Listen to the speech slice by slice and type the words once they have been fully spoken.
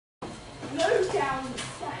low down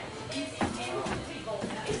slang is inevitable.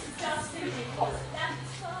 It's just simply hot.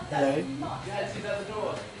 That's much. Yeah, she's at the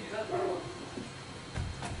door.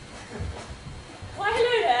 Why,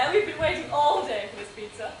 hello there. We've been waiting all day for this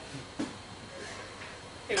pizza.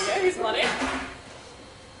 Here we go. Here's money.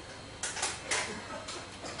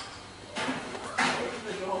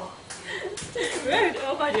 Rude.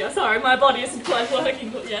 Oh my dear. Sorry, my body isn't quite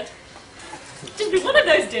working yet. Just been one of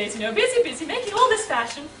those days, you know. Busy, busy, making all this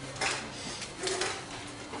fashion.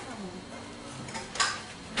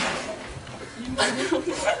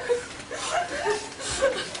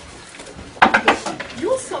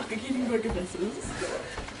 Your sock are giving burger vessels.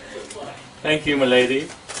 Thank you, my lady.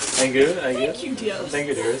 Thank you, thank you. Thank you, dear. Thank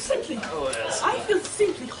you, dearest. Simply, Oh, yes. I feel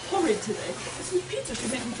simply horrid today. This pizza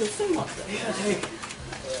should make me feel so much better. Yeah, take.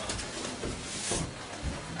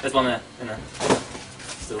 There's one there, in there.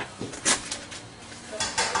 Still.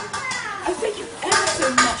 I thank you ever so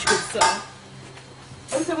much, good sir.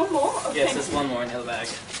 Oh, is there one more? Oh, Yes, there's one more in the other bag.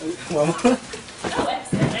 One more. Oh,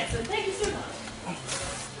 excellent, excellent. Thank you so much.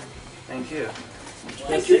 Thank you.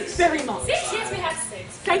 Thank you very much. 6? Yes, we have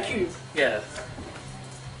 6. Thank you. Yeah.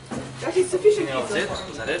 That is sufficient. Anything else?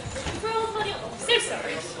 pizza. Is that it? For all the money. 6,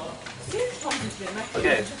 sorry.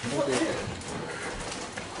 Okay.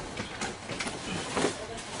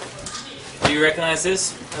 Do you recognize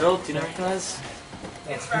this at all? Do you not recognize?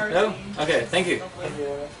 It's Rarity. No? Okay, thank you. Thank you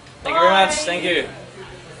very much. Thank you.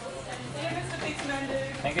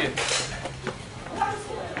 Thank you.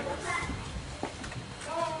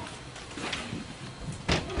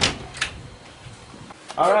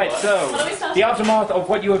 Alright, so, the aftermath of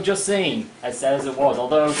what you have just seen, as sad as it was,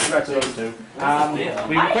 although congrats to those two,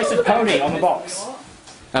 we requested Pony on the box.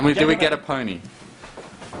 And did we get a pony?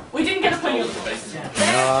 We didn't get a pony on the box.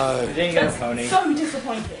 No. We didn't get a Pony. So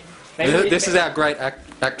disappointing. This is our great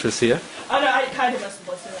actress here. Oh no, I kind of messed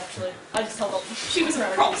with voice actually. I just told her she was a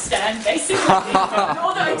prop stand, basically.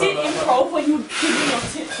 Although I did improv when you were giving your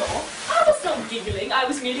tips off. I was not giggling, I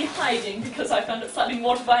was merely hiding because I found it slightly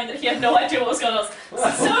mortifying that he had no idea what was going on. This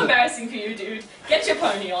is so embarrassing for you, dude. Get your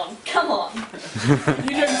pony on. Come on.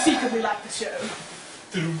 You know you secretly like the show.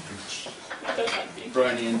 I don't like being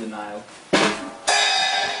Brony in denial.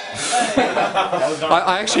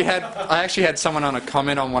 I actually had someone on a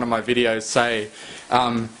comment on one of my videos say,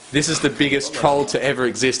 this is the biggest troll to ever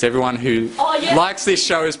exist. Everyone who likes this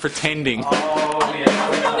show is pretending. Oh,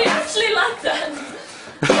 yeah. No, we actually like that.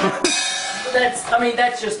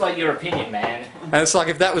 That's just like your opinion, man. And it's like,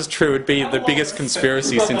 if that was true, it'd be the biggest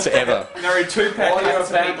conspiracy since ever. There are two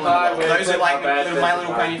types of people. Those who like the My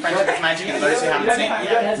Little Pony Friendship with Magic and those who haven't seen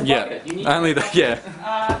it yet. Yeah, only the, yeah.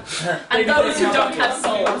 And those who don't have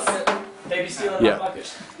souls. They be stealing our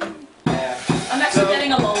bucket. I'm actually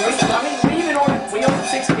getting a lol. We ordered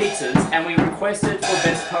 6 pizzas and we requested for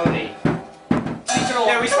best pony.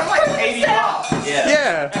 Yeah, we spent like $80.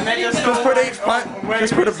 Yeah. And they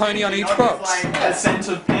just put a pony on each box. Like a cent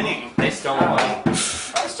of penny. They stole money.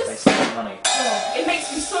 It's They just, stole money. it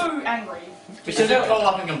makes me so angry. We should have called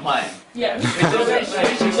up and complain. Yeah. We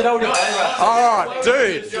should all do it. Oh,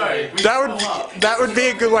 dude, that would be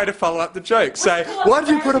a good way to follow up the joke. Say, why did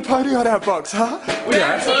you put a pony on our box, huh?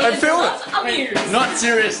 Yeah, and film it. Amused. Not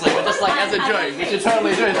seriously, but just like as a joke. We should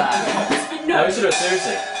totally do that. No, we should do it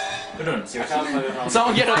seriously. We're doing it seriously.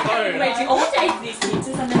 Someone get a I've been phone. waiting all day for these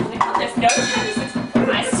pizzas and then there's no ponies.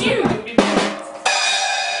 I assumed it would be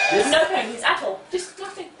ponies. There's no ponies at all. Just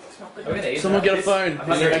nothing. It's not good. Someone get a phone. I'm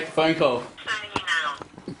gonna make a phone call.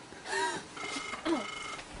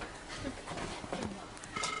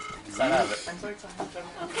 Sign out of it.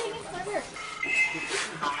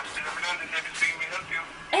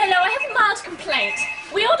 Hello, I have a mild complaint.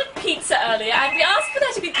 We ordered pizza earlier and we asked for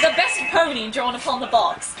there to be the best pony drawn upon the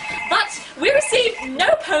box. But we received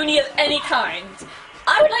no pony of any kind.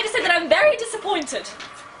 I would like to say that I'm very disappointed.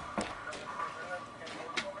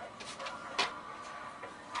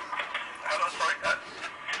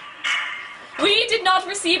 We did not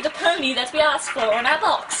receive the pony that we asked for on our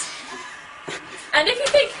box. And if you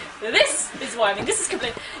think this is whining, this is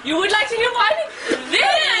complete, you would like to hear whining?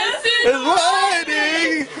 This is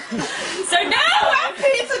whining! So now our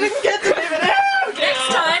pizza didn't get delivered out! Next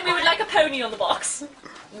time we would like a pony on the box.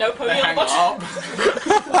 No pony on the box.